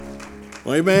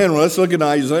Well, amen. Well, let's look at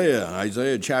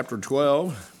Isaiah chapter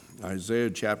 12. Isaiah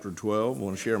chapter 12. I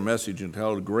want to share a message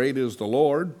entitled, Great is the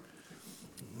Lord.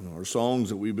 Our songs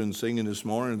that we've been singing this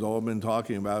morning have all been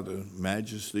talking about the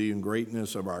majesty and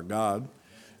greatness of our God.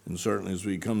 And certainly as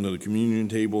we come to the communion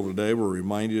table today, we're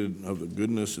reminded of the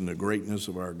goodness and the greatness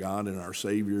of our God and our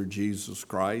Savior, Jesus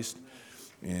Christ.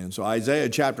 And so Isaiah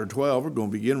chapter 12, we're going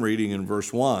to begin reading in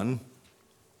verse 1.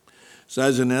 It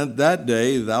says, "In that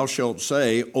day thou shalt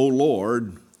say, O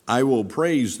Lord, I will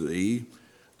praise thee.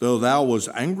 Though thou wast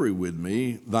angry with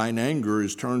me, thine anger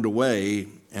is turned away,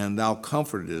 and thou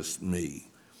comfortest me.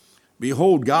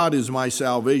 Behold, God is my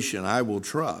salvation. I will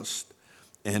trust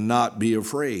and not be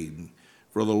afraid.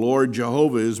 For the Lord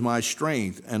Jehovah is my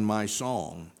strength and my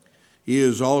song. He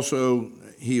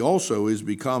also is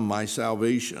become my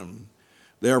salvation.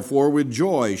 Therefore with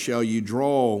joy shall ye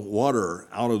draw water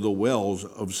out of the wells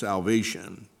of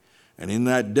salvation. And in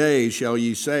that day shall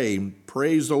ye say,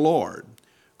 Praise the Lord.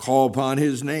 Call upon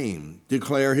his name.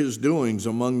 Declare his doings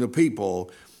among the people.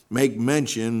 Make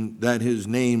mention that his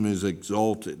name is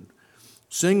exalted.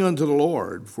 Sing unto the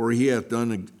Lord, for he hath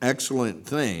done excellent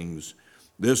things.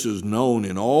 This is known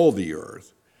in all the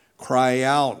earth. Cry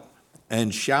out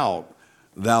and shout,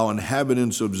 thou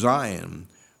inhabitants of Zion,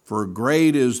 for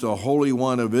great is the Holy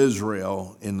One of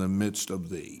Israel in the midst of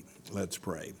thee." Let's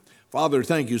pray. Father,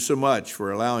 thank you so much for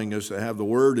allowing us to have the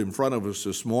word in front of us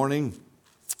this morning.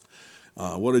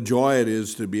 What a joy it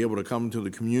is to be able to come to the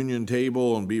communion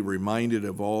table and be reminded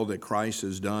of all that Christ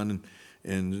has done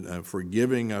in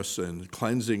forgiving us and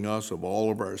cleansing us of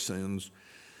all of our sins.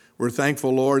 We're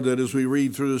thankful, Lord, that as we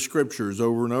read through the scriptures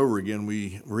over and over again,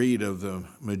 we read of the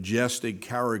majestic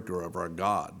character of our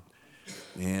God.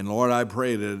 And Lord, I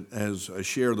pray that as I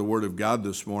share the word of God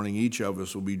this morning, each of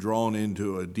us will be drawn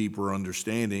into a deeper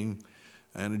understanding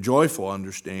and a joyful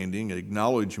understanding,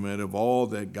 acknowledgement of all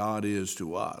that God is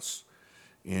to us.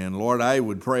 And Lord, I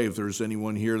would pray if there's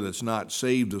anyone here that's not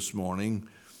saved this morning,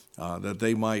 that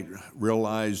they might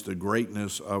realize the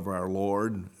greatness of our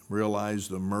Lord, realize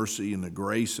the mercy and the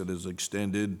grace that is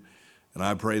extended, and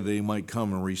I pray they might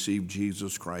come and receive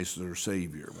Jesus Christ as their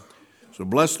Savior. So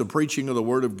bless the preaching of the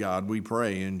Word of God, we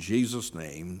pray in Jesus'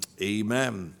 name,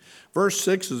 amen. Verse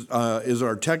 6 is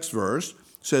our text verse. It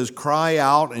says, "Cry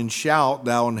out and shout,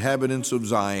 thou inhabitants of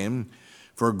Zion,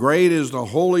 for great is the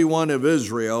Holy One of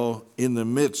Israel in the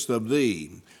midst of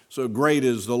thee." So great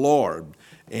is the Lord,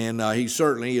 and he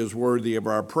certainly is worthy of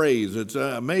our praise. It's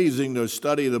amazing to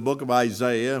study the book of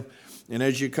Isaiah, and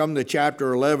as you come to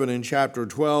chapter 11 and chapter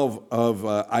 12 of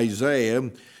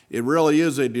Isaiah, it really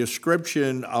is a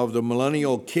description of the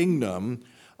millennial kingdom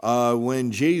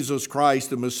when Jesus Christ,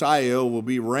 the Messiah, will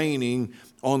be reigning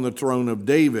on the throne of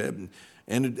David.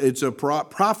 And it's a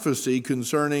prophecy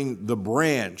concerning the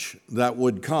branch that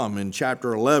would come. In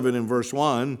chapter 11 and verse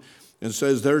 1, it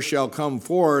says, "There shall come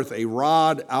forth a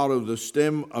rod out of the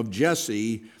stem of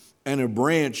Jesse, and a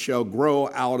branch shall grow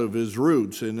out of his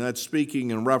roots." And that's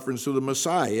speaking in reference to the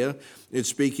Messiah. It's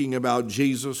speaking about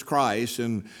Jesus Christ,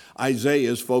 and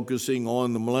Isaiah is focusing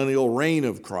on the millennial reign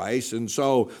of Christ. And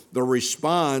so the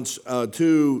response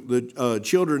to the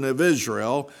children of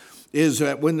Israel is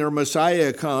that when their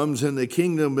Messiah comes and the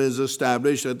kingdom is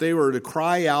established, that they were to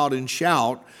cry out and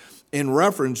shout in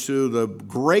reference to the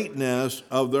greatness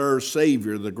of their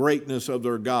Savior, the greatness of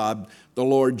their God, the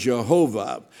Lord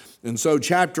Jehovah. And so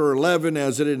chapter 11,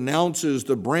 as it announces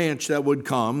the branch that would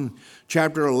come,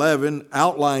 chapter 11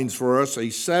 outlines for us a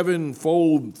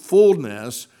sevenfold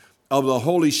fullness of the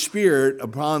Holy Spirit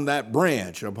upon that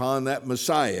branch, upon that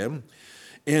Messiah.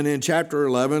 And in chapter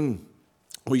 11,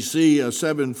 we see a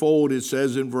sevenfold, it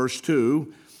says in verse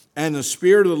 2, "And the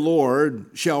Spirit of the Lord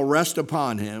shall rest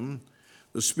upon him,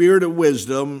 the Spirit of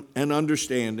wisdom and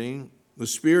understanding, the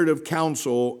Spirit of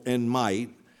counsel and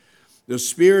might, the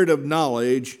Spirit of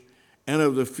knowledge and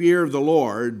of the fear of the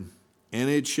Lord, and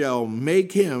it shall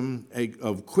make him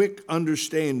of quick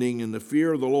understanding in the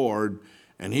fear of the Lord,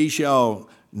 and he shall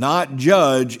not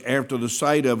judge after the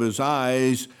sight of his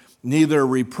eyes, neither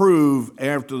reprove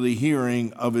after the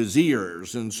hearing of his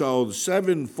ears." And so the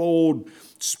sevenfold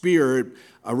Spirit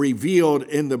revealed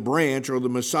in the branch or the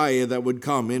Messiah that would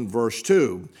come in verse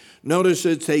 2. Notice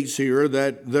it states here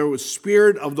that the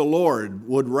Spirit of the Lord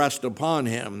would rest upon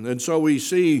him. And so we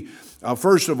see,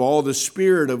 first of all, the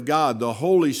Spirit of God, the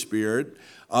Holy Spirit,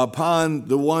 upon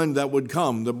the one that would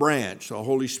come, the branch, the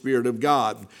Holy Spirit of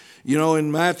God. You know,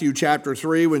 in Matthew chapter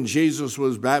 3, when Jesus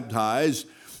was baptized,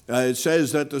 It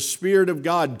says that the Spirit of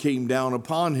God came down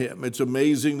upon him. It's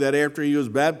amazing that after he was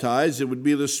baptized, it would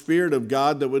be the Spirit of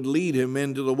God that would lead him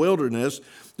into the wilderness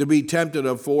to be tempted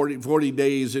of 40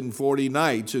 days and 40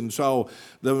 nights. And so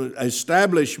the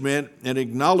establishment and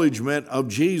acknowledgement of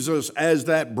Jesus as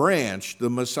that branch, the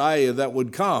Messiah that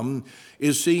would come,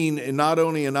 is seen not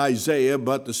only in Isaiah,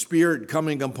 but the Spirit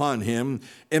coming upon him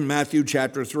in Matthew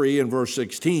chapter 3 and verse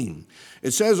 16.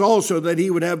 It says also that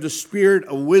he would have the spirit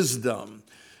of wisdom.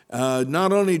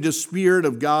 Not only the Spirit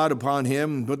of God upon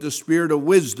him, but the Spirit of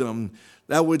wisdom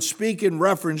that would speak in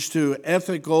reference to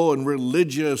ethical and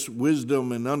religious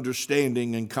wisdom and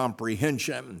understanding and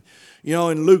comprehension. You know,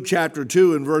 in Luke chapter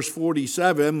 2 and verse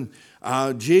 47,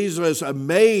 Jesus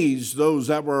amazed those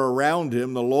that were around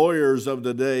him, the lawyers of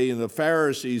the day and the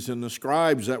Pharisees and the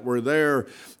scribes that were there,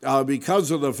 because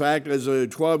of the fact as a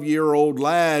 12-year-old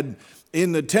lad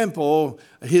in the temple,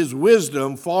 his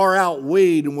wisdom far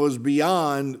outweighed and was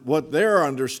beyond what their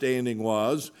understanding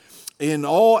was in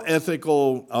all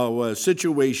ethical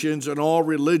situations and all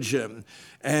religion.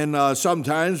 And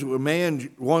sometimes a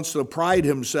man wants to pride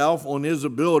himself on his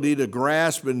ability to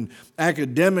grasp and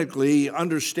academically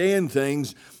understand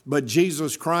things, but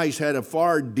Jesus Christ had a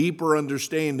far deeper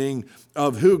understanding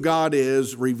of who God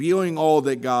is, revealing all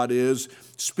that God is,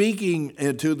 speaking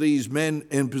to these men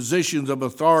in positions of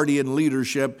authority and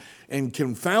leadership and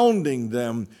confounding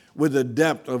them with the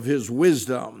depth of his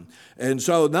wisdom. And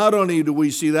so not only do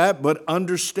we see that, but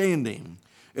understanding.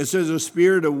 It says a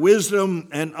spirit of wisdom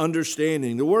and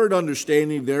understanding. The word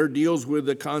understanding there deals with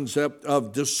the concept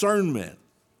of discernment.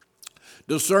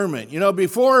 Discernment. You know,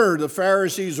 before the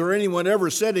Pharisees or anyone ever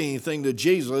said anything to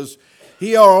Jesus,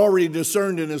 he already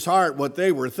discerned in his heart what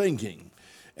they were thinking.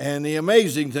 And the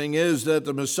amazing thing is that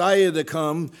the Messiah to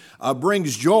come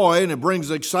brings joy and it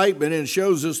brings excitement and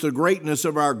shows us the greatness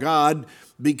of our God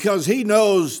because he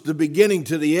knows the beginning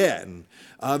to the end.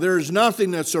 There is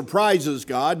nothing that surprises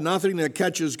God, nothing that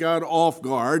catches God off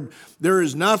guard. There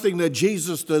is nothing that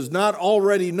Jesus does not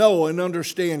already know and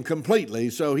understand completely.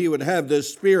 So he would have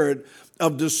this spirit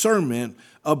of discernment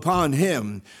upon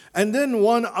him. And then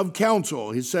one of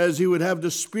counsel. He says he would have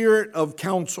the spirit of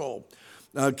counsel.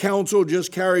 Counsel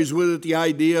just carries with it the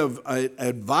idea of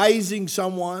advising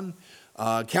someone,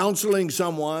 counseling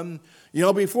someone. You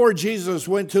know, before Jesus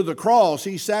went to the cross,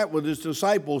 he sat with his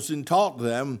disciples and taught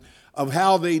them of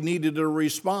how they needed to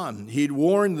respond. He'd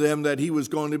warned them that he was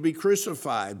going to be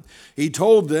crucified. He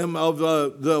told them of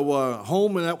the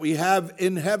home that we have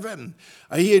in heaven.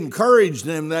 He encouraged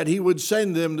them that he would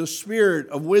send them the spirit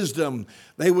of wisdom.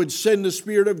 They would send the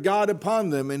Spirit of God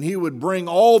upon them, and he would bring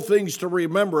all things to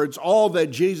remembrance, all that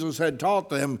Jesus had taught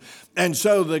them. And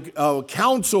so the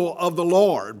counsel of the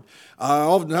Lord.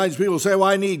 Oftentimes people say, well,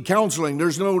 I need counseling.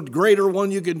 There's no greater one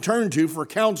you can turn to for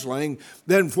counseling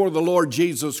than for the Lord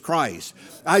Jesus Christ.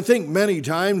 I think many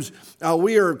times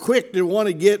we are quick to want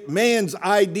to get man's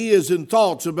ideas and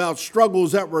thoughts about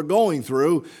struggles that we're going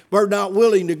through, but not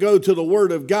willing to go to the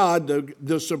Word of God,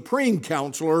 the supreme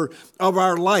counselor of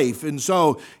our life. And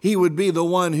so he would be the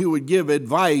one who would give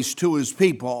advice to his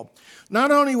people.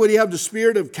 Not only would he have the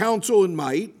spirit of counsel and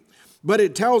might, but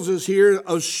it tells us here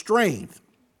of strength.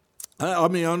 I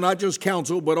mean, not just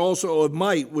counsel, but also of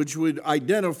might, which would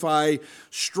identify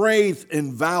strength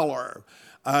and valor.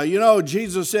 You know,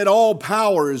 Jesus said, all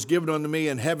power is given unto me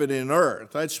in heaven and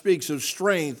earth. That speaks of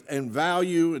strength and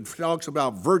value. It talks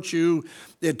about virtue.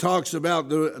 It talks about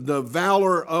the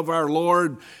valor of our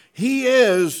Lord. He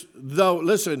is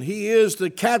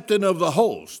the captain of the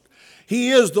host.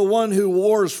 He is the one who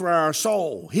wars for our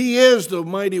soul. He is the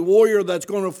mighty warrior that's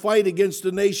going to fight against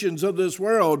the nations of this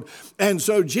world. And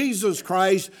so Jesus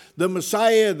Christ, the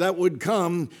Messiah that would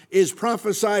come, is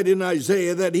prophesied in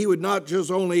Isaiah that he would not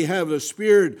just only have the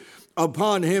Spirit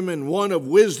upon him and one of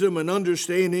wisdom and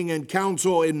understanding and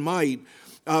counsel and might,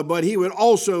 but he would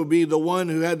also be the one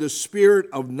who had the spirit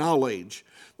of knowledge.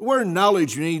 The word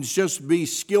knowledge means just be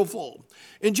skillful.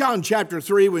 In John chapter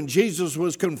 3, when Jesus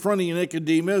was confronting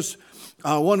Nicodemus,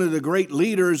 one of the great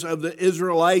leaders of the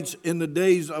Israelites in the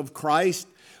days of Christ,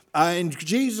 and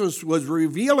Jesus was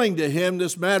revealing to him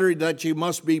this matter that you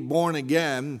must be born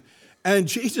again. And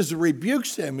Jesus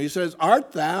rebukes him. He says,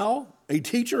 art thou a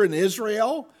teacher in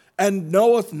Israel and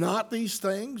knoweth not these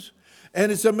things?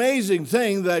 And it's an amazing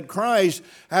thing that Christ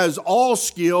has all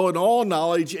skill and all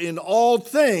knowledge in all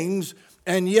things,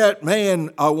 and yet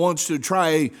man wants to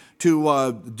try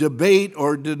to debate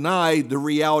or deny the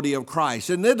reality of Christ.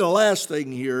 And then the last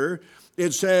thing here,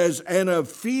 it says, and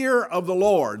of fear of the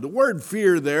Lord. The word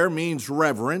fear there means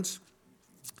reverence.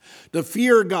 To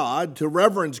fear God, to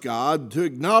reverence God, to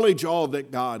acknowledge all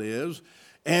that God is.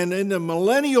 And in the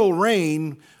millennial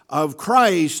reign, of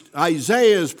Christ,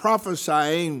 Isaiah is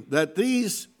prophesying that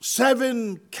these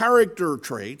 7 character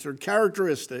traits or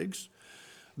characteristics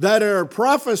that are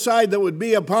prophesied that would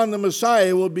be upon the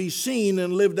Messiah will be seen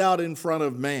and lived out in front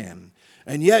of man.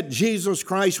 And yet Jesus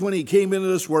Christ, when he came into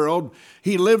this world,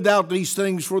 he lived out these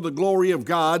things for the glory of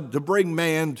God to bring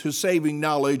man to saving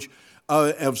knowledge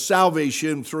of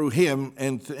salvation through him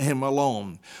and him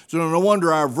alone. So no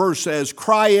wonder our verse says,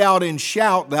 "Cry out and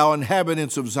shout, thou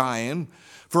inhabitants of Zion,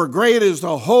 for great is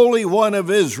the Holy One of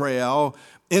Israel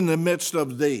in the midst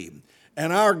of thee."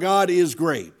 And our God is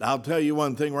great. I'll tell you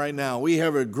one thing right now. We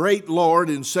have a great Lord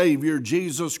and Savior,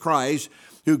 Jesus Christ,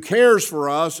 who cares for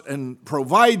us and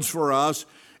provides for us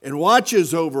and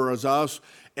watches over us,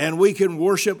 and we can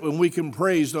worship and we can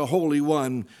praise the Holy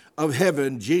One of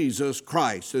heaven, Jesus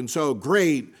Christ. And so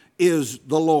great is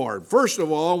the Lord. First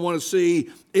of all, I want to see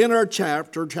in our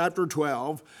chapter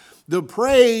 12, the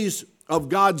praise of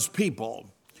God's people.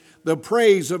 The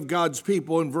praise of God's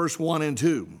people in verse 1 and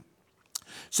 2.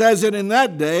 It says that in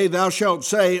that day thou shalt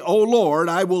say, O Lord,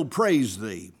 I will praise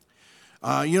thee.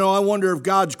 I wonder if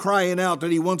God's crying out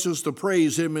that he wants us to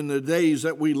praise him in the days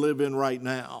that we live in right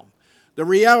now. The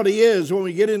reality is, when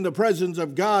we get in the presence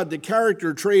of God, the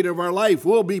character trait of our life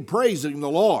will be praising the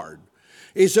Lord.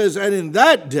 He says, and in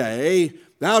that day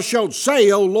thou shalt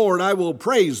say, O Lord, I will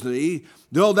praise thee.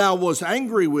 Though thou wast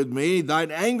angry with me,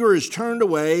 thine anger is turned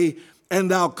away,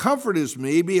 and thou comfortest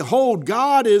me. Behold,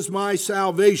 God is my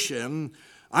salvation.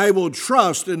 I will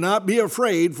trust and not be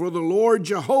afraid, for the Lord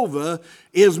Jehovah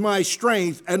is my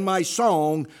strength and my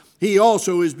song. He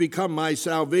also is become my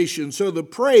salvation. So the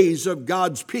praise of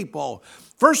God's people.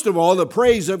 First of all, the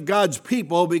praise of God's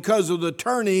people because of the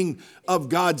turning of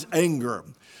God's anger.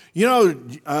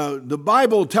 The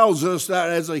Bible tells us that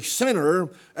as a sinner,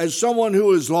 as someone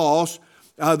who is lost,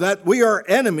 that we are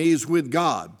enemies with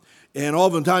God. And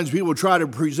oftentimes people try to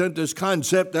present this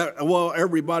concept that,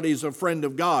 everybody's a friend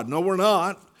of God. No, we're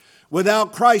not.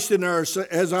 Without Christ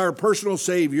as our personal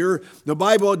Savior, the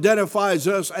Bible identifies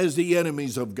us as the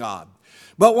enemies of God.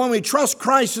 But when we trust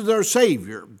Christ as our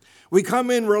Savior, we come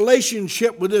in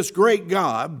relationship with this great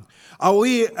God.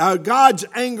 God's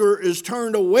anger is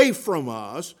turned away from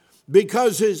us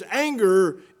because his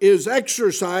anger is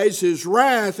exercised, his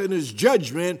wrath and his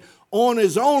judgment on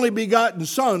his only begotten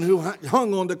Son who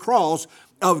hung on the cross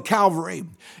of Calvary.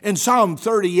 In Psalm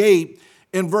 38,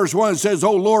 in verse 1, it says,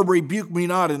 O Lord, rebuke me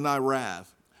not in thy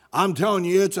wrath. I'm telling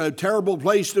you, it's a terrible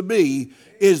place to be,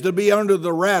 is to be under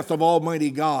the wrath of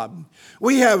Almighty God.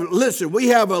 We have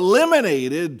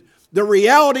eliminated the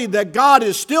reality that God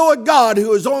is still a God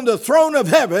who is on the throne of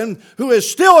heaven, who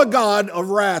is still a God of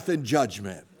wrath and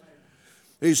judgment.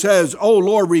 He says, O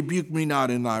Lord, rebuke me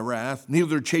not in thy wrath,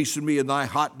 neither chasten me in thy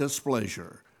hot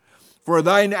displeasure. For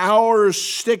thine hours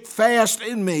stick fast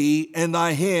in me, and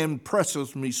thy hand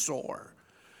presseth me sore.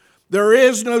 There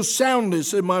is no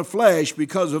soundness in my flesh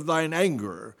because of thine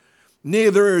anger,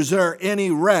 neither is there any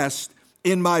rest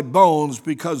in my bones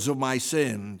because of my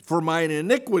sin. For mine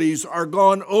iniquities are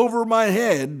gone over my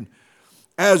head,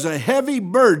 as a heavy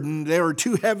burden, they are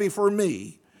too heavy for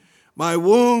me. My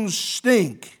wounds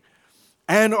stink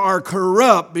and are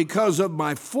corrupt because of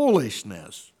my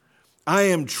foolishness. I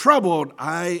am troubled,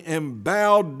 I am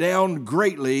bowed down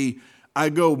greatly. I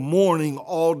go mourning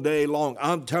all day long.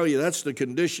 I'm telling you, that's the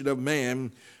condition of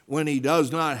man when he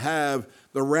does not have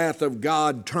the wrath of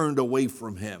God turned away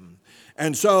from him.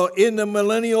 And so in the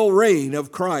millennial reign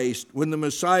of Christ, when the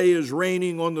Messiah is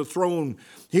reigning on the throne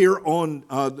here on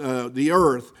the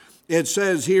earth, it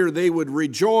says here they would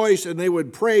rejoice and they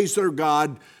would praise their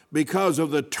God because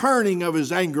of the turning of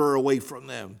his anger away from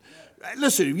them.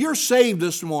 Listen, if you're saved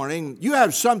this morning, you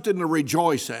have something to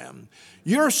rejoice in.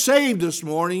 You're saved this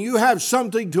morning, you have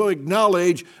something to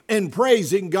acknowledge in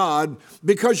praising God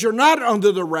because you're not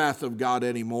under the wrath of God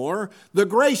anymore. The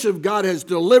grace of God has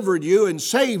delivered you and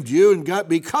saved you, and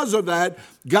because of that,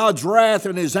 God's wrath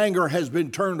and his anger has been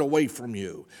turned away from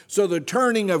you. So the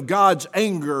turning of God's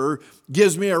anger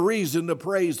gives me a reason to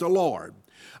praise the Lord.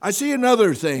 I see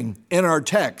another thing in our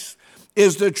text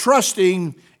is the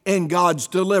trusting in God's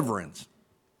deliverance.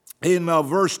 In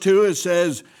verse 2 it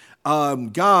says,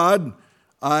 God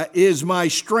is my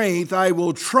strength, I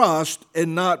will trust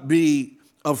and not be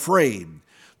afraid.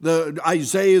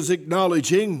 Isaiah is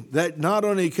acknowledging that not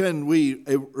only can we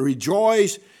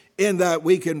rejoice in that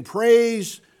we can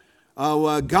praise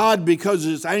God because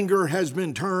his anger has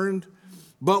been turned,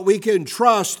 but we can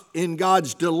trust in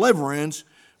God's deliverance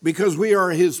because we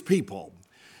are his people.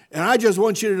 And I just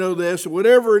want you to know this,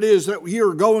 whatever it is that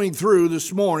you're going through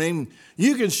this morning,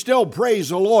 you can still praise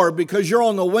the Lord because you're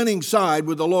on the winning side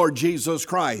with the Lord Jesus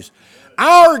Christ.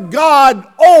 Our God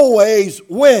always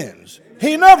wins.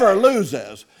 He never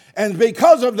loses. And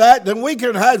because of that, then we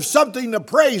can have something to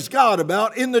praise God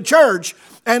about in the church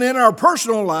and in our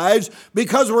personal lives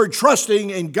because we're trusting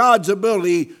in God's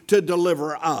ability to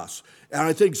deliver us. And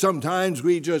I think sometimes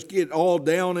we just get all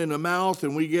down in the mouth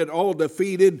and we get all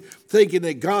defeated thinking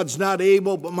that God's not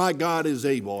able, but my God is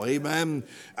able. Amen.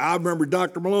 I remember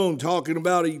Dr. Malone talking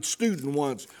about a student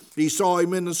once. He saw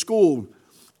him in the school.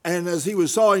 And as he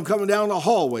saw him coming down the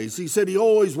hallways, he said he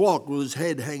always walked with his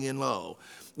head hanging low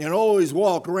and always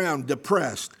walked around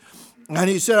depressed. And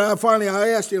he said, I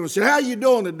asked him, I said, how you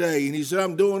doing today? And he said,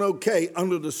 I'm doing okay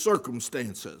under the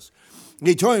circumstances. And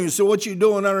he told him, so what you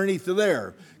doing underneath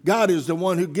there? God is the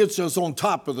one who gets us on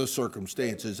top of the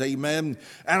circumstances, amen?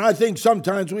 And I think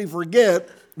sometimes we forget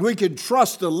we can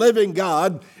trust the living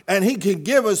God and he can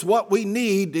give us what we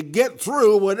need to get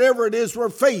through whatever it is we're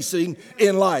facing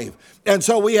in life. And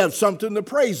so we have something to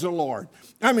praise the Lord.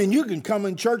 I mean, you can come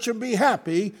in church and be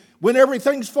happy when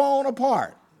everything's falling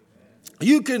apart.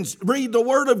 You can read the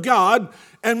Word of God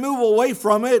and move away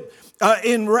from it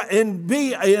and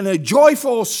be in a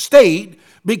joyful state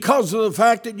because of the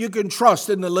fact that you can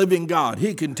trust in the living God.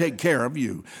 He can take care of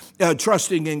you,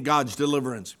 trusting in God's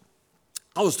deliverance.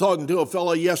 I was talking to a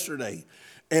fellow yesterday,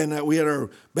 and we had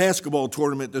our basketball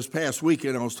tournament this past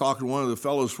weekend. I was talking to one of the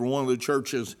fellows from one of the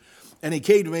churches, and he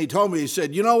came to me, he told me, he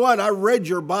said, you know what, I read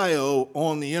your bio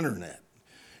on the internet.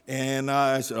 And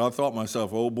I thought to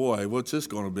myself, oh boy, what's this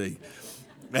going to be?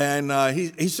 And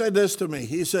he said this to me.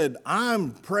 He said,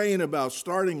 I'm praying about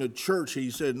starting a church. He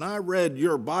said, and I read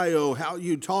your bio, how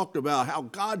you talked about how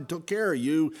God took care of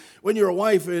you when you were a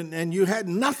wife and you had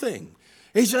nothing.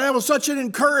 He said, that was such an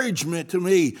encouragement to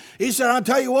me. He said, I'll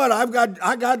tell you what,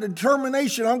 I got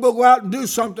determination. I'm going to go out and do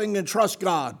something and trust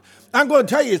God. I'm going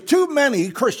to tell you, too many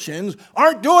Christians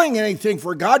aren't doing anything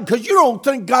for God because you don't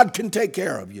think God can take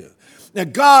care of you. Now,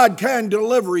 God can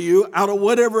deliver you out of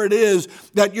whatever it is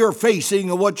that you're facing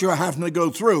or what you're having to go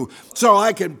through. So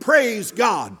I can praise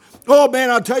God. Oh, man,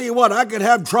 I'll tell you what, I can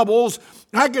have troubles.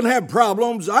 I can have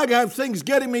problems. I can have things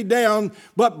getting me down.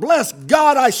 But bless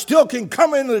God, I still can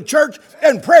come into the church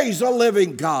and praise the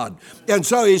living God. And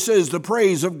so he says the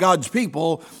praise of God's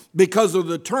people because of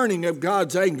the turning of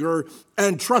God's anger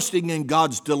and trusting in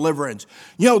God's deliverance.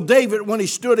 You know, David, when he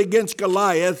stood against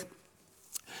Goliath,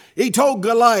 he told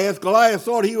Goliath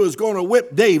thought he was going to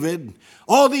whip David.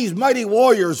 All these mighty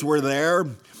warriors were there.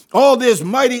 All this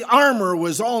mighty armor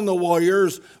was on the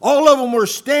warriors. All of them were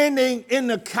standing in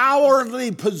the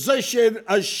cowardly position,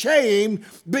 ashamed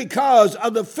because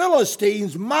of the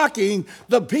Philistines mocking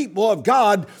the people of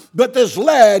God. But this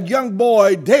lad, young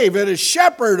boy, David, a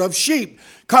shepherd of sheep,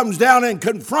 comes down and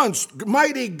confronts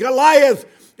mighty Goliath.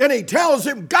 And he tells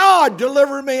him, God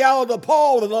delivered me out of the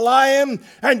paw of the lion,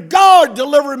 and God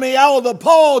delivered me out of the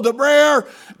paw of the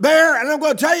bear. And I'm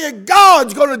going to tell you,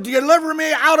 God's going to deliver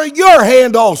me out of your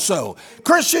hand also.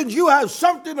 Christians, you have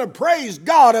something to praise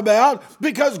God about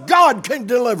because God can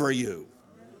deliver you.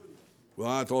 Well,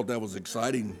 I thought that was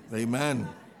exciting. Amen.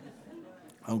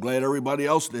 I'm glad everybody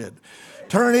else did.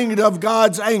 Turning of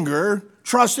God's anger,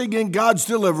 trusting in God's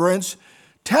deliverance,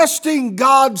 testing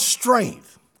God's strength.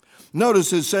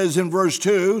 Notice it says in verse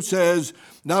 2, says,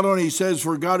 not only says,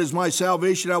 for God is my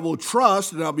salvation, I will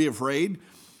trust and I'll be afraid.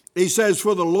 He says,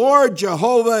 for the Lord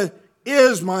Jehovah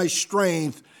is my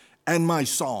strength and my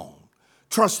song.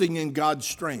 Trusting in God's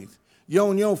strength. You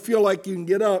don't feel like you can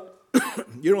get up.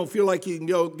 You don't feel like you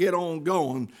can get on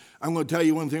going. I'm going to tell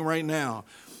you one thing right now.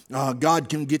 God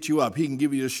can get you up. He can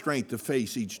give you the strength to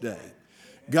face each day.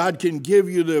 God can give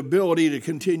you the ability to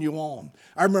continue on.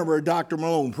 I remember Dr.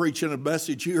 Malone preaching a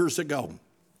message years ago.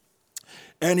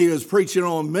 And he was preaching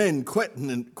on men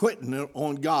quitting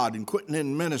on God and quitting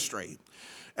in ministry.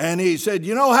 And he said,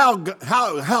 you know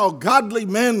how godly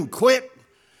men quit?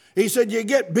 He said, you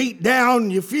get beat down,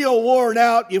 you feel worn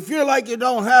out, you feel like you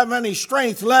don't have any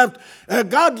strength left. A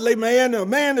godly man, a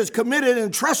man is committed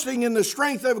and trusting in the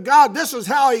strength of God. This is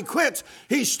how he quits.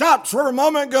 He stops for a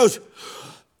moment and goes,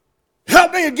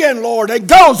 help me again, Lord, and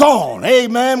goes on.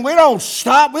 Amen. We don't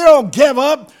stop. We don't give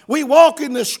up. We walk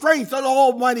in the strength of the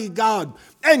Almighty God.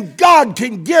 And God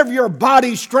can give your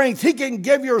body strength. He can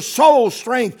give your soul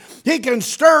strength. He can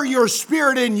stir your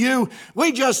spirit in you.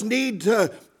 We just need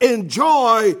to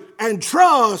enjoy and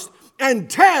trust and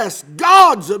test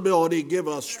God's ability to give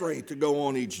us strength to go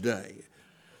on each day.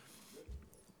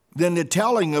 Then the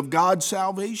telling of God's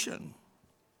salvation.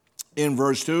 In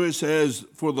verse 2, it says,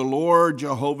 for the Lord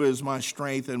Jehovah is my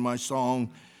strength and my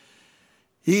song.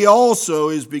 He also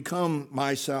is become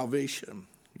my salvation.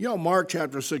 You know, Mark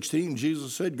chapter 16,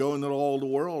 Jesus said, go into all the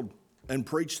world and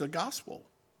preach the gospel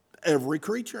to every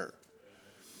creature.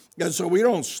 And so we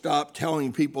don't stop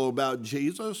telling people about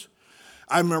Jesus.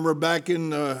 I remember back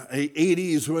in the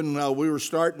 80s when we were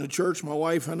starting the church, my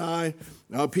wife and I,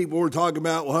 people were talking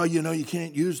about, well, you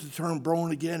can't use the term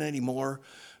born again anymore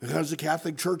because the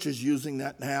Catholic Church is using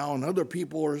that now and other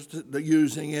people are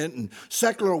using it. And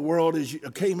secular world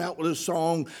came out with a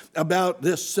song about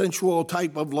this sensual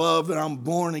type of love and I'm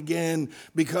born again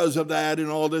because of that and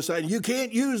all this. And you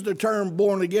can't use the term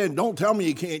born again. Don't tell me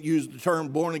you can't use the term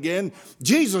born again.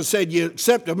 Jesus said,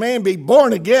 except a man be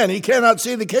born again, he cannot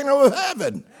see the kingdom of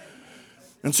heaven.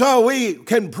 And so we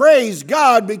can praise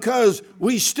God because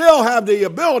we still have the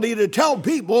ability to tell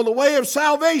people the way of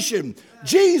salvation.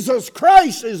 Jesus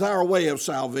Christ is our way of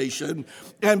salvation.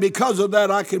 And because of that,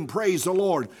 I can praise the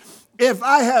Lord. If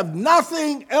I have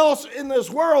nothing else in this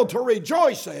world to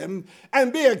rejoice in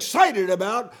and be excited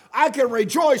about, I can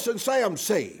rejoice and say I'm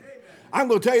saved. I'm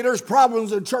going to tell you, there's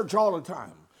problems in church all the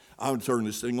time. I'm going to turn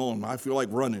this thing on. I feel like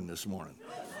running this morning.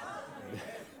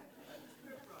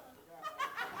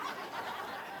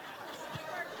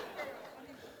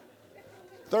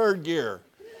 Third gear.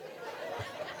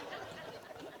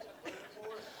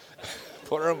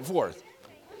 Put her in fourth.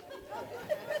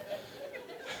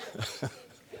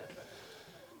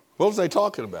 What was they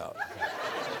talking about?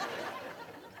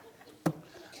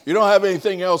 You don't have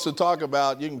anything else to talk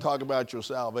about, you can talk about your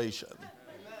salvation.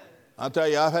 I'll tell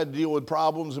you, I've had to deal with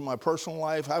problems in my personal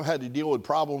life. I've had to deal with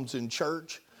problems in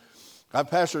church. I've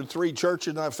pastored 3 churches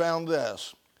and I found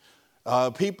this.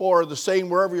 People are the same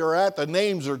wherever you're at. The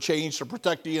names are changed to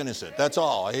protect the innocent. That's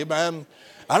all. Amen.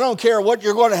 I don't care what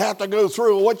you're going to have to go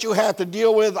through, what you have to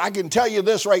deal with. I can tell you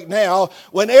this right now.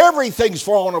 When everything's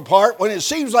falling apart, when it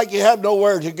seems like you have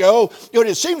nowhere to go, when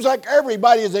it seems like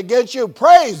everybody is against you,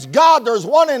 praise God, there's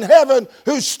one in heaven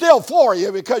who's still for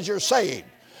you because you're saved.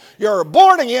 You're a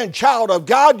born-again child of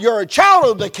God. You're a child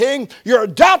of the King. You're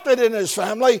adopted in His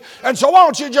family. And so why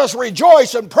don't you just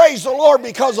rejoice and praise the Lord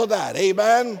because of that?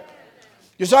 Amen.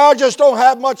 You say, I just don't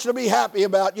have much to be happy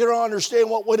about. You don't understand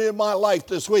what went in my life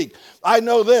this week. I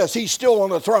know this, He's still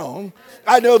on the throne.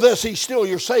 I know this, He's still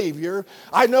your Savior.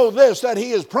 I know this, that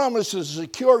He has promised to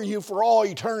secure you for all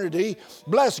eternity.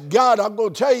 Bless God, I'm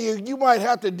going to tell you, you might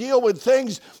have to deal with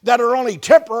things that are only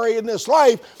temporary in this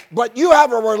life, but you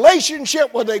have a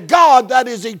relationship with a God that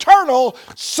is eternal,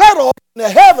 settled in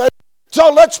heaven.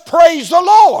 So let's praise the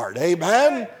Lord.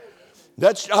 Amen.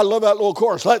 I love that little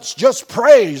chorus. Let's just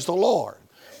praise the Lord.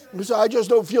 You say, I just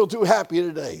don't feel too happy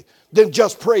today. Then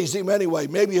just praise Him anyway.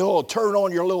 Maybe He'll turn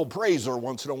on your little praiser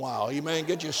once in a while. Amen.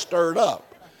 Get you stirred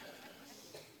up.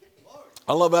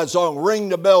 I love that song, Ring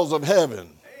the Bells of Heaven.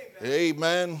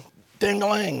 Amen.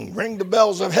 Ding-a-ling, ring the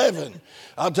bells of heaven.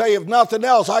 I'll tell you, if nothing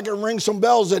else, I can ring some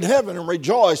bells in heaven and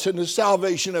rejoice in the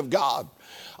salvation of God.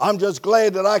 I'm just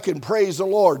glad that I can praise the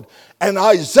Lord. And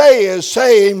Isaiah is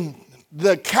saying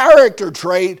the character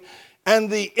trait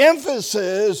and the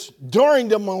emphasis during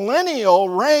the millennial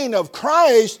reign of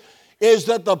Christ is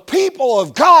that the people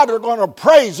of God are going to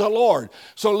praise the Lord.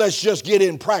 So let's just get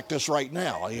in practice right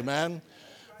now. Amen.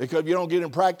 Because if you don't get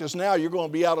in practice now, you're going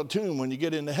to be out of tune when you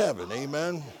get into heaven.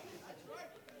 Amen.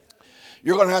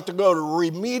 You're going to have to go to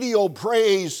remedial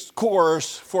praise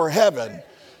course for heaven.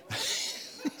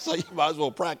 So you might as well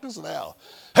practice now.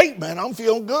 Hey, man, I'm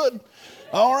feeling good.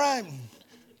 All right.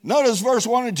 Notice verse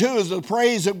 1 and 2 is the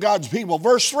praise of God's people.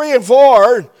 Verse 3 and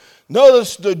 4,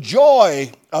 notice the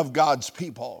joy of God's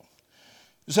people.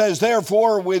 It says,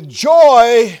 therefore, with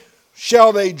joy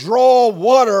shall they draw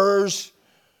waters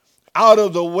out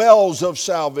of the wells of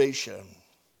salvation.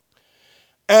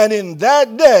 And in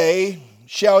that day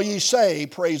shall ye say,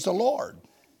 praise the Lord.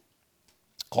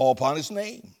 Call upon His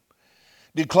name.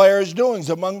 Declare His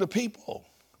doings among the people.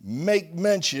 Make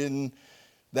mention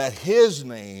that His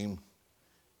name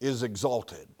is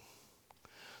exalted.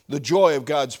 The joy of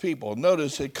God's people.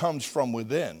 Notice it comes from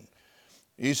within.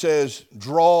 He says,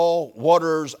 draw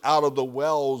waters out of the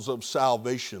wells of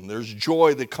salvation. There's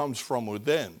joy that comes from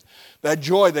within. That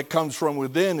joy that comes from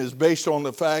within is based on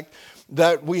the fact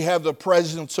that we have the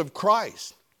presence of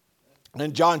Christ.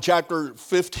 In John chapter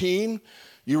 15,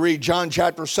 you read John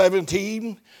chapter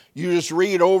 17, you just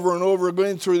read over and over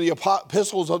again through the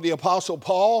epistles of the Apostle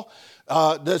Paul,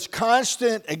 this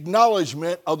constant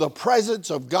acknowledgement of the presence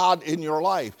of God in your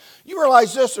life. You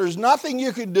realize this, there's nothing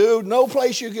you can do, no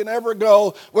place you can ever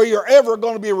go where you're ever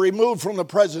going to be removed from the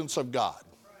presence of God.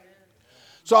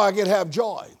 So I can have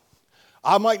joy.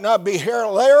 I might not be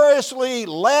hilariously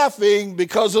laughing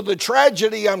because of the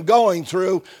tragedy I'm going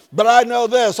through, but I know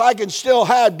this, I can still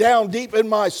have down deep in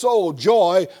my soul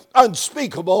joy,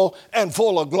 unspeakable and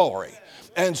full of glory.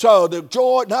 And so the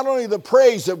joy, not only the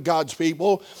praise of God's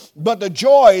people, but the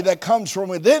joy that comes from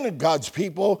within God's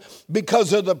people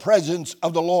because of the presence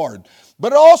of the Lord.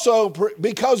 But also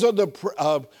because of the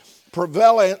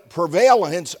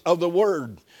prevalence of the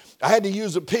word. I had to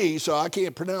use a P, so I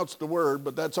can't pronounce the word,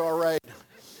 but that's all right.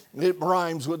 It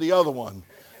rhymes with the other one.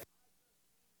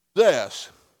 This,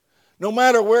 no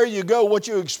matter where you go, what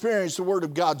you experience, the word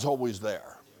of God's always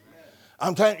there.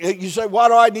 I'm telling you, you say, why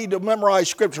do I need to memorize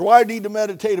Scripture? Why do I need to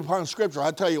meditate upon Scripture? I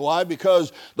tell you why,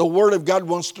 because the Word of God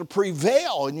wants to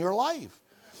prevail in your life.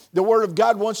 The Word of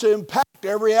God wants to impact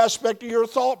every aspect of your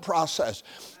thought process.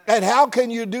 And how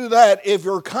can you do that if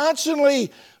you're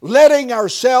constantly letting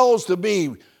ourselves to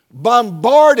be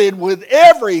bombarded with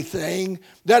everything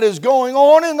that is going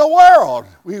on in the world?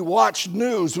 We watch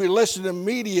news, we listen to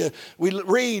media, we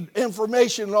read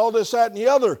information and all this, that, and the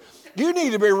other. You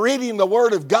need to be reading the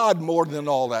Word of God more than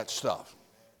all that stuff.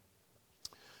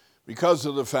 Because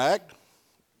of the fact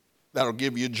that'll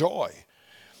give you joy.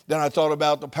 Then I thought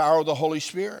about the power of the Holy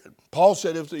Spirit. Paul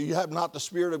said if you have not the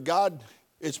Spirit of God,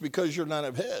 it's because you're none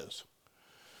of His.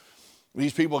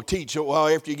 These people teach, well,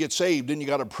 after you get saved, then you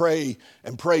got to pray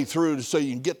and pray through so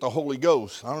you can get the Holy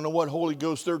Ghost. I don't know what Holy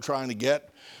Ghost they're trying to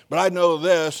get, but I know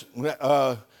this.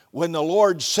 When the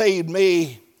Lord saved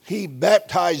me, He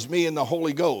baptized me in the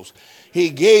Holy Ghost. He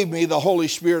gave me the Holy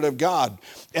Spirit of God.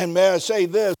 And may I say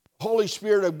this, the Holy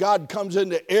Spirit of God comes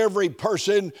into every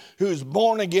person who's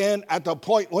born again at the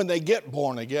point when they get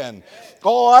born again.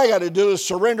 All I got to do is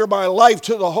surrender my life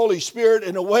to the Holy Spirit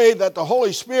in a way that the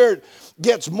Holy Spirit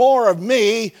gets more of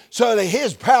me so that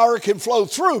His power can flow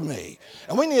through me.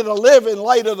 And we need to live in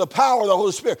light of the power of the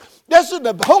Holy Spirit. Listen,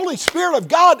 the Holy Spirit of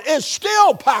God is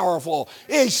still powerful.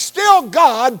 He's still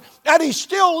God, and He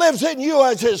still lives in you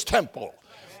as His temple.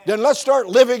 Then let's start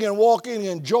living and walking and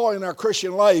enjoying our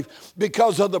Christian life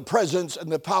because of the presence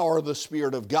and the power of the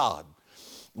Spirit of God.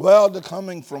 Well, the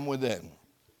coming from within.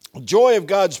 The joy of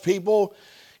God's people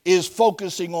is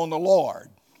focusing on the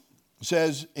Lord. It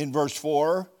says in verse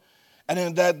 4, and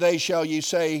in that day shall ye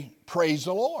say, praise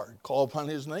the Lord, call upon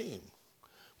His name.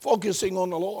 Focusing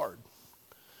on the Lord.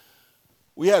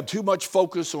 We have too much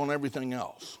focus on everything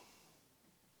else.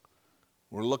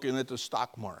 We're looking at the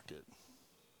stock market.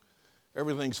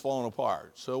 Everything's falling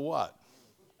apart. So what?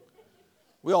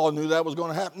 We all knew that was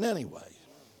going to happen anyway.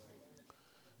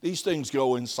 These things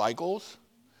go in cycles.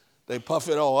 They puff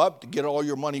it all up to get all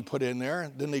your money put in there,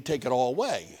 and then they take it all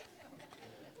away.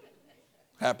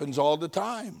 Happens all the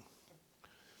time.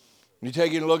 You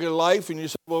take a look at life and you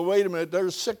say, well, wait a minute,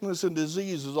 there's sickness and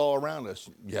diseases all around us.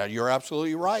 Yeah, you're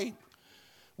absolutely right.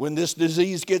 When this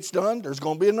disease gets done, there's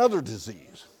going to be another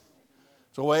disease.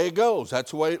 It's the way it goes.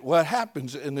 That's what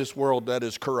happens in this world that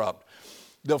is corrupt.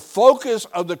 The focus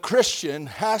of the Christian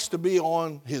has to be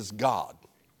on his God.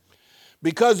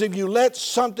 Because if you let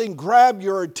something grab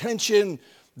your attention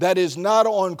that is not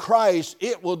on Christ,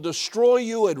 it will destroy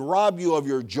you and rob you of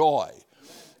your joy.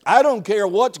 I don't care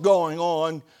what's going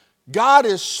on. God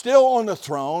is still on the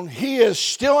throne. He is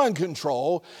still in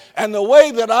control. And the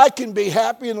way that I can be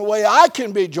happy and the way I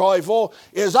can be joyful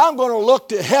is I'm going to look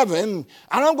to heaven and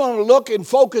I'm going to look and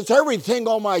focus everything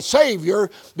on my Savior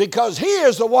because He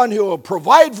is the one who will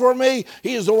provide for me.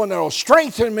 He is the one that will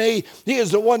strengthen me. He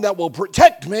is the one that will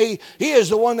protect me. He is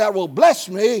the one that will bless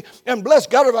me. And bless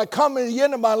God, if I come in the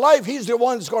end of my life, He's the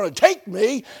one that's going to take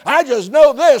me. I just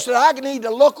know this, that I need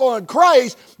to look on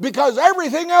Christ because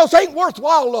everything else ain't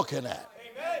worthwhile looking at.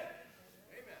 Amen.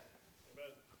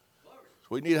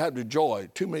 We need to have the joy.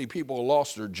 Too many people have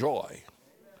lost their joy.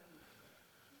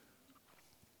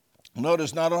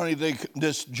 Notice not only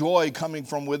this joy coming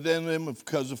from within them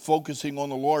because of focusing on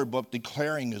the Lord, but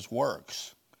declaring His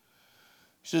works.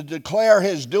 He said, declare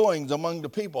His doings among the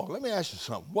people. Let me ask you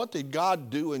something. What did God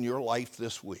do in your life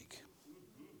this week?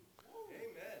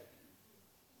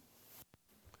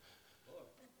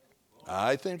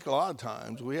 I think a lot of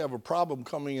times we have a problem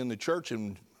coming in the church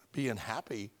and being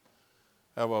happy.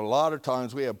 A lot of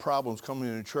times we have problems coming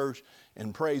into church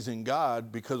and praising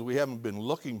God because we haven't been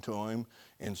looking to Him,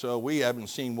 and so we haven't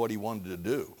seen what He wanted to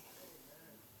do.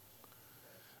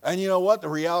 And you know what? The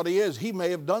reality is He may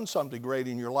have done something great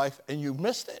in your life and you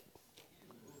missed it.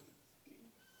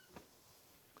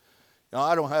 Now,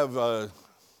 I don't have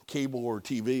cable or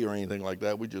TV or anything like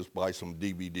that. We just buy some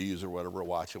DVDs or whatever,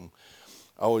 watch them.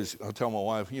 I tell my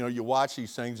wife, you watch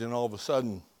these things and all of a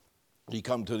sudden you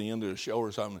come to the end of the show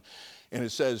or something and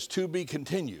it says, to be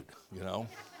continued, And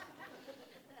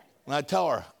I tell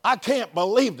her, I can't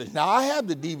believe this. Now, I have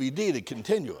the DVD to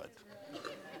continue it.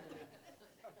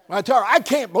 And I tell her, I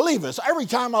can't believe this. Every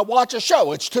time I watch a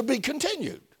show, it's to be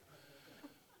continued.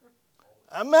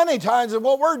 many times, and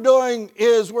what we're doing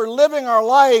is we're living our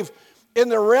life in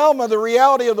the realm of the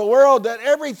reality of the world that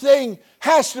everything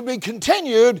has to be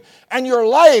continued, and your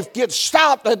life gets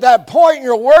stopped at that point, and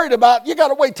you're worried about, you got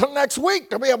to wait till next week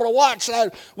to be able to watch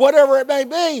that, whatever it may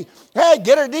be. Hey,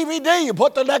 get a DVD, you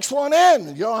put the next one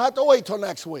in. You don't have to wait till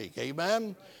next week,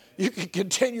 amen? You can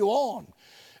continue on.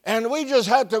 And we just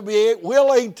have to be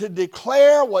willing to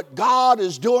declare what God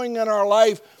is doing in our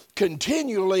life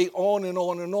continually on and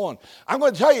on and on. I'm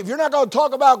going to tell you, if you're not going to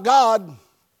talk about God,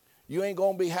 you ain't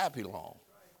going to be happy long.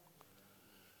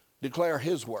 Declare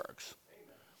his works.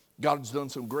 God's done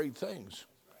some great things.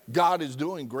 God is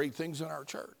doing great things in our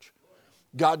church.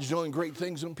 God's doing great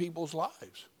things in people's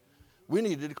lives. We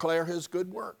need to declare his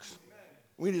good works.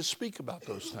 We need to speak about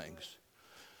those things.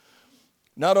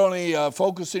 Not only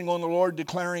focusing on the Lord,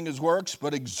 declaring his works,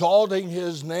 but exalting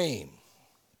his name.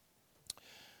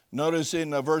 Notice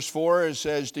in verse 4 it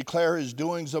says, declare his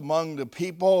doings among the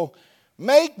people.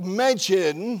 Make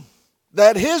mention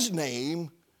that his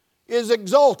name is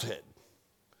exalted.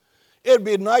 It'd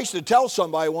be nice to tell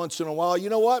somebody once in a while, you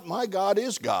know what? My God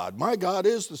is God. My God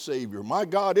is the Savior. My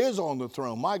God is on the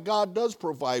throne. My God does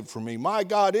provide for me. My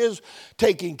God is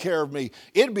taking care of me.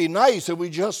 It'd be nice if we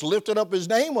just lifted up his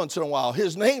name once in a while.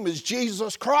 His name is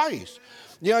Jesus Christ.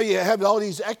 You know, you have all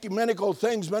these ecumenical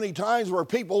things many times where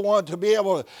people want to be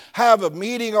able to have a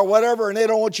meeting or whatever, and they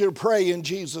don't want you to pray in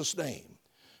Jesus' name.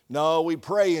 No, we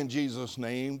pray in Jesus'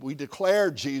 name. We declare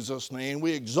Jesus' name.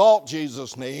 We exalt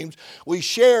Jesus' name. We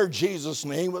share Jesus'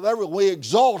 name with everyone. We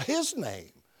exalt his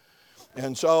name.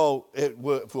 And so if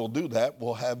we'll do that,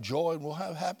 we'll have joy and we'll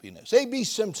have happiness. A.B.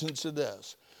 Simpson said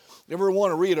this. If you ever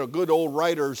want to read a good old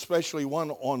writer, especially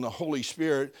one on the Holy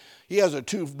Spirit, he has a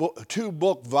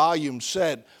two-book volume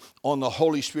set on the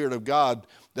Holy Spirit of God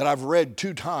that I've read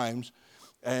 2 times.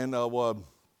 And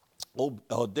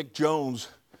Dick Jones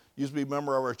used to be a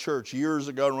member of our church years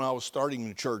ago when I was starting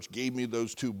the church, gave me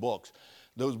those 2 books.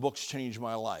 Those books changed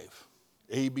my life.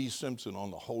 A.B. Simpson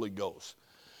on the Holy Ghost.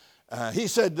 He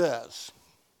said this,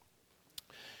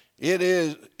 it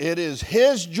is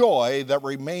his joy that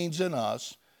remains in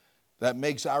us that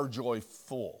makes our joy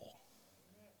full.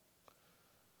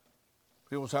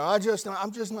 People say, I'm just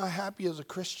not happy as a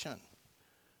Christian.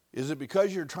 Is it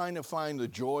because you're trying to find the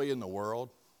joy in the world?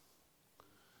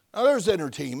 Now, there's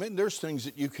entertainment. There's things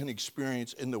that you can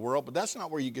experience in the world, but that's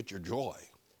not where you get your joy.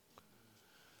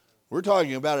 We're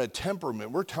talking about a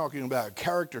temperament. We're talking about a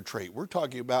character trait. We're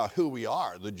talking about who we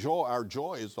are. Our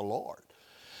joy is the Lord.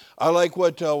 I like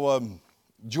what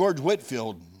George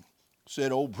Whitefield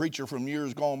said, old preacher from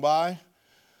years gone by.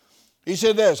 He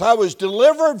said this, I was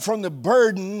delivered from the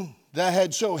burden that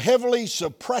had so heavily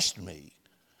suppressed me.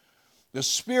 The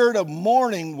spirit of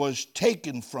mourning was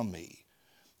taken from me.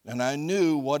 And I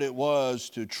knew what it was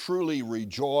to truly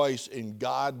rejoice in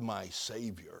God, my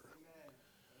Savior.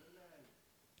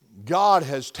 God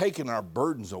has taken our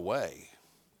burdens away.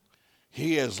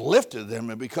 He has lifted them,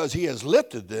 and because he has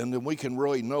lifted them, then we can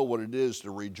really know what it is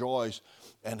to rejoice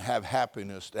and have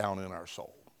happiness down in our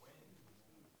soul.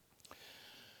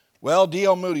 Well,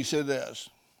 D.L. Moody said this,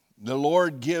 the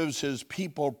Lord gives his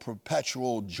people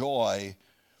perpetual joy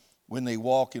when they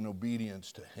walk in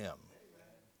obedience to him.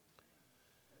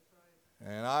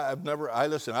 And I've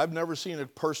never seen a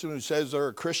person who says they're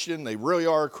a Christian, they really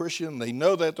are a Christian, they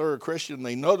know that they're a Christian,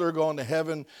 they know they're going to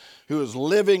heaven, who is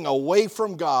living away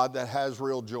from God that has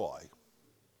real joy.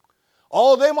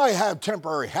 Oh, they might have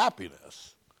temporary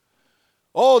happiness.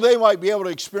 Oh, they might be able to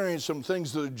experience some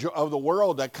things of the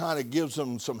world that kind of gives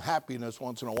them some happiness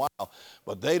once in a while,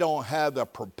 but they don't have the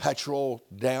perpetual,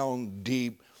 down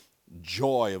deep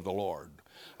joy of the Lord.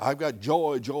 I've got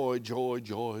joy, joy, joy,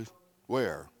 joy.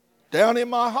 Where? Down in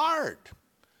my heart.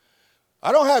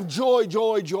 I don't have joy,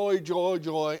 joy, joy, joy,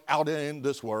 joy out in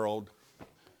this world.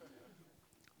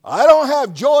 I don't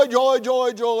have joy, joy,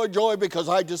 joy, joy, joy because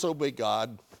I disobey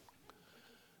God.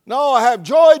 No, I have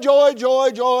joy, joy, joy,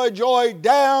 joy, joy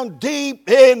down deep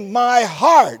in my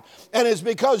heart. And it's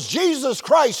because Jesus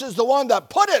Christ is the one that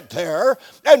put it there.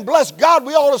 And bless God,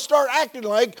 we ought to start acting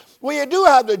like we do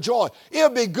have the joy. It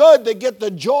would be good to get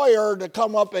the joyer to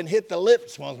come up and hit the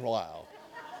lips once in a while.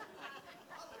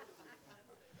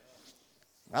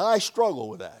 I struggle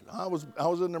with that. I was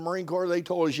in the Marine Corps. They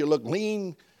told us you look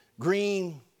lean,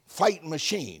 green, fighting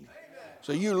machine.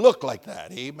 So you look like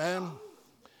that, amen?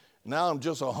 Now I'm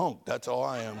just a hunk. That's all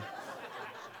I am.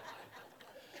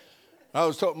 I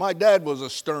was told my dad was a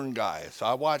stern guy, so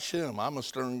I watched him. I'm a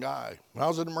stern guy. When I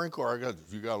was in the Marine Corps,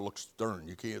 you got to look stern.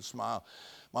 You can't smile.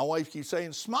 My wife keeps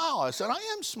saying, smile. I said,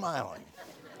 I am smiling.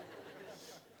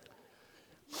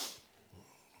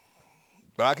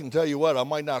 But I can tell you what, I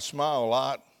might not smile a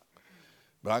lot,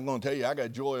 But I'm going to tell you, I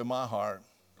got joy in my heart.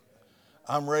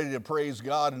 I'm ready to praise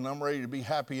God, and I'm ready to be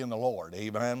happy in the Lord.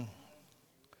 Amen.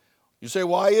 You say,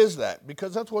 why is that?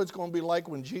 Because that's what it's going to be like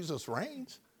when Jesus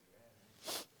reigns.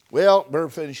 Well, better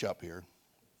finish up here.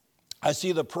 I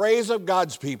see the praise of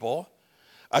God's people.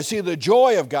 I see the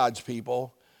joy of God's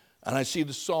people. And I see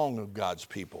the song of God's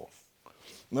people.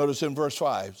 Notice in verse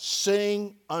 5,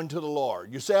 sing unto the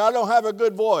Lord. You say, I don't have a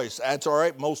good voice. That's all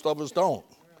right. Most of us don't.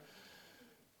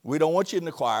 We don't want you in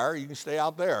the choir. You can stay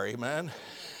out there. Amen.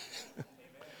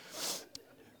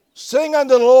 Sing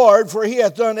unto the Lord, for he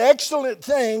hath done excellent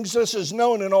things. This is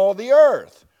known in all the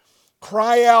earth.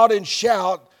 Cry out and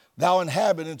shout, thou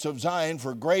inhabitants of Zion,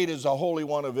 for great is the Holy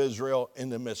One of Israel in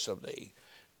the midst of thee.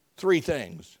 Three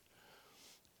things.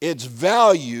 Its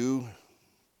value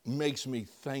makes me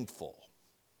thankful.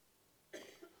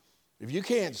 If you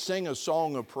can't sing a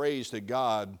song of praise to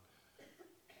God,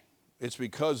 it's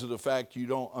because of the fact you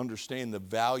don't understand the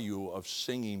value of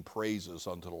singing praises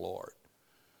unto the Lord.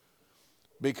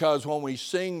 Because when we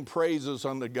sing praises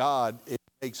unto God, it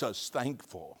makes us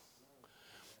thankful.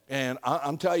 And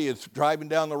I'm telling you, driving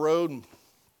down the road,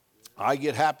 I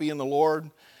get happy in the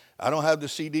Lord. I don't have the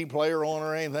CD player on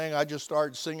or anything. I just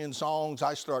start singing songs.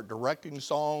 I start directing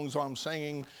songs while I'm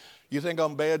singing. You think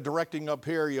I'm bad directing up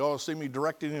here? You ought to see me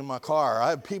directing in my car.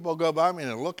 I have people go by me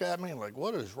and look at me like,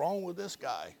 what is wrong with this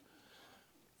guy?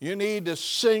 You need to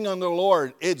sing unto the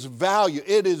Lord. It's value.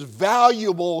 It is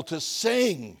valuable to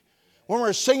sing. When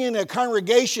we're singing at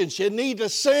congregations, you need to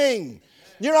sing.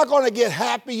 You're not going to get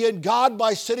happy in God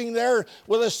by sitting there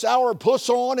with a sour puss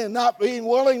on and not being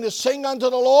willing to sing unto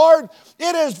the Lord.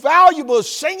 It is valuable.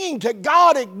 Singing to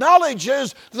God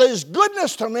acknowledges His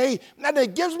goodness to me, and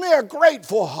it gives me a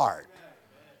grateful heart.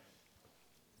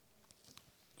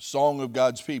 Song of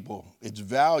God's people. Its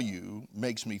value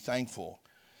makes me thankful.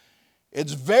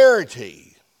 Its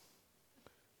verity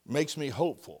makes me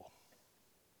hopeful.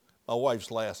 My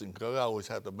wife's laughing because I always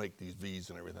have to make these V's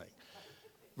and everything.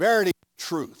 Verity,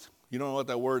 truth. You don't know what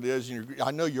that word is.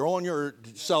 I know you're on your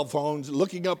cell phones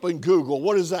looking up in Google.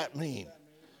 What does that mean?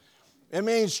 It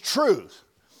means truth.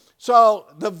 So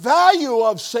the value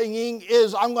of singing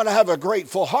is I'm going to have a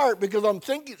grateful heart because I'm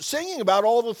singing about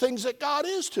all the things that God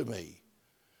is to me.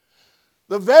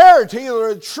 The verity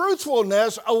or the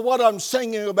truthfulness of what I'm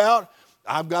singing about,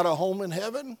 I've got a home in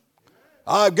heaven.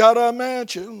 I've got a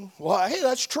mansion. Well, hey,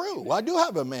 that's true. I do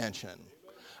have a mansion.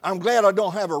 I'm glad I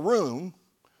don't have a room.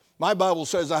 My Bible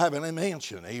says I have a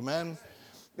mansion. Amen.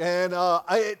 And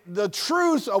the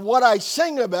truth of what I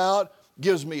sing about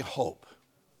gives me hope.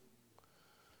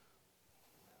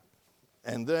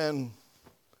 And then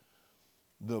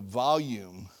the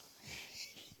volume.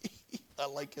 I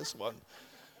like this one.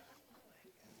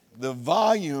 The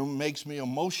volume makes me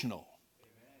emotional.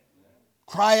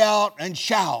 Cry out and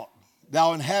shout,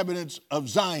 thou inhabitants of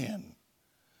Zion,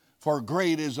 for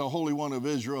great is the Holy One of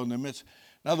Israel in the midst.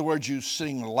 In other words, you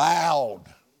sing loud.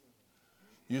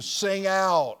 You sing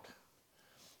out.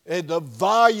 The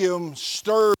volume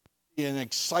stirs me and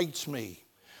excites me.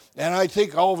 And I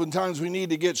think oftentimes we need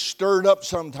to get stirred up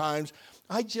sometimes.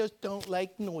 I just don't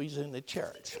like noise in the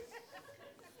church.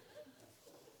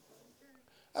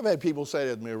 I've had people say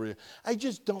that to me. I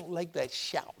just don't like that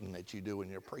shouting that you do when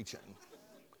you're preaching.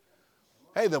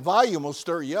 Hey, the volume will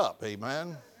stir you up,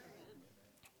 amen.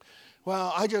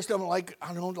 Well, I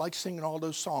don't like singing all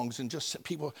those songs and just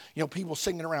people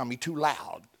singing around me too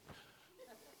loud.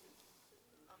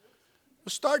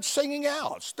 Start singing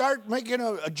out. Start making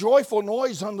a joyful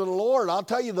noise unto the Lord. I'll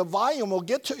tell you, the volume will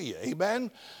get to you,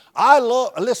 amen. I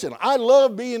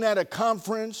love being at a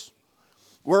conference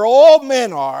where all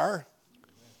men are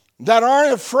that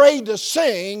aren't afraid to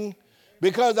sing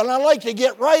and I like to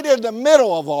get right in the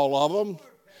middle of all of them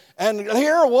and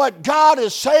hear what God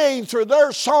is saying through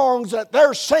their songs that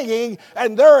they're singing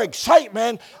and their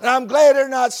excitement. And I'm glad they're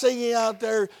not singing out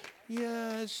there,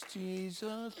 yes,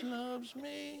 Jesus loves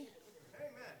me.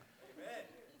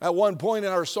 At one point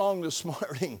in our song this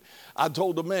morning, I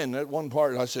told the men at one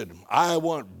part, I said, I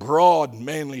want broad,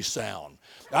 manly sound.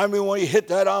 I mean, when you hit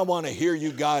that, I want to hear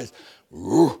you guys,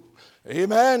 woo,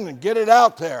 amen, get it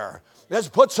out there. Let's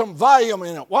put some volume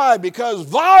in it. Why? Because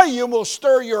volume will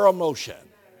stir your emotion.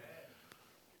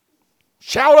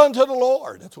 Shout unto the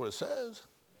Lord. That's what it says.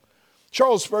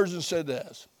 Charles Spurgeon said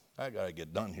this. I got to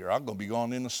get done here. I'm going to be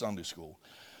going into Sunday school.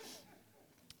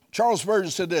 Charles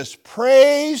Spurgeon said this.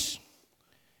 Praise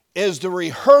is the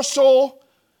rehearsal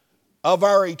of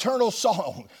our eternal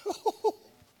song.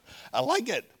 I like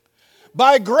it.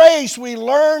 By grace we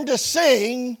learn to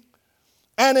sing,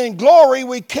 and in glory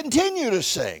we continue to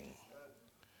sing.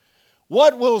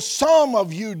 What will some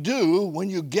of you do when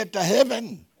you get to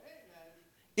heaven?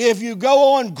 if you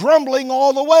go on grumbling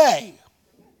all the way.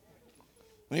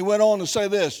 And he went on to say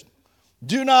this,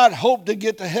 do not hope to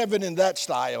get to heaven in that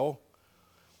style,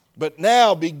 but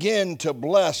now begin to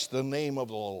bless the name of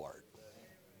the Lord.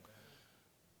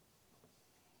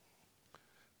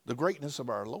 The greatness of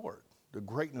our Lord, the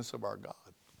greatness of our God.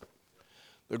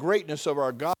 The greatness of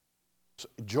our God is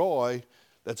joy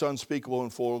that's unspeakable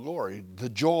and full of glory. The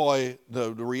joy,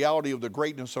 the reality of the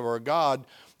greatness of our God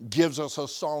gives us a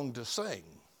song to sing.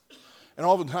 And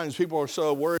oftentimes people are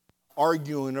so worried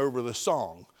arguing over the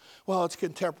song. Well, it's a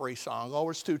contemporary song. Oh,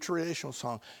 it's too traditional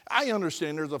song. I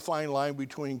understand there's a fine line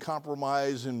between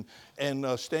compromise and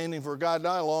standing for God.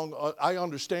 I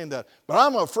understand that. But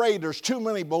I'm afraid there's too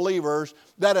many believers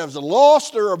that have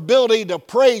lost their ability to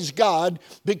praise God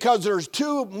because there's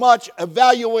too much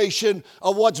evaluation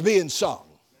of what's being sung.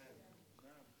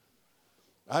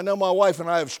 I know my wife and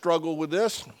I have struggled with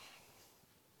this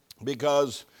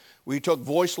because we took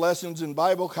voice lessons in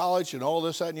Bible college and all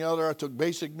this, that, and the other. I took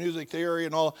basic music theory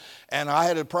and all, and I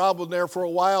had a problem there for a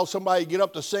while. Somebody get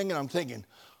up to sing, and I'm thinking,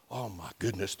 oh my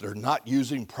goodness, they're not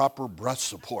using proper breath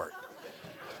support.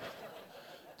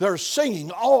 They're singing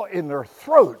all in their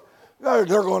throat. They're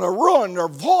going to ruin their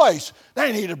voice.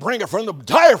 They need to bring it from the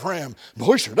diaphragm,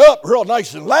 push it up real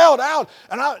nice and loud out.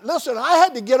 And I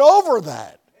had to get over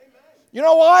that. You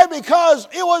know why? Because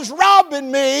it was robbing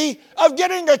me of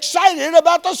getting excited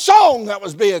about the song that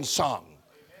was being sung.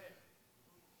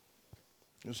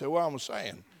 You say, well, I'm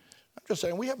saying? I'm just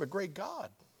saying we have a great God.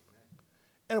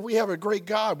 And if we have a great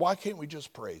God, why can't we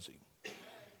just praise him? If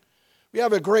we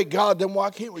have a great God, then why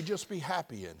can't we just be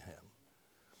happy in him?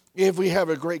 If we have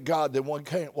a great God, then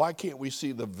why can't we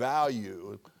see the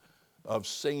value of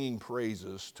singing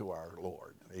praises to our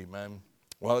Lord? Amen.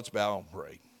 Well, let's bow and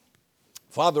pray.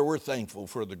 Father, we're thankful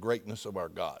for the greatness of our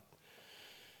God.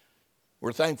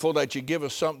 We're thankful that you give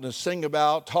us something to sing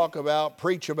about, talk about,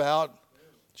 preach about,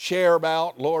 share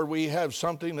about. Lord, we have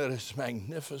something that is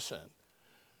magnificent.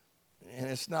 And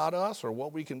it's not us or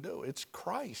what we can do. It's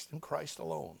Christ and Christ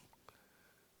alone.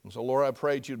 And so, Lord, I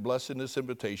pray that you'd bless in this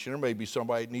invitation. There may be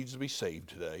somebody that needs to be saved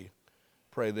today.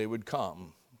 Pray they would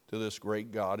come to this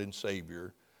great God and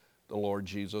Savior, the Lord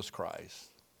Jesus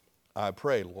Christ. I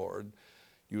pray, Lord,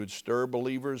 you would stir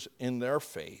believers in their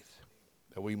faith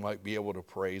that we might be able to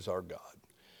praise our God.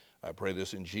 I pray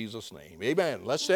this in Jesus' name. Amen. Let's say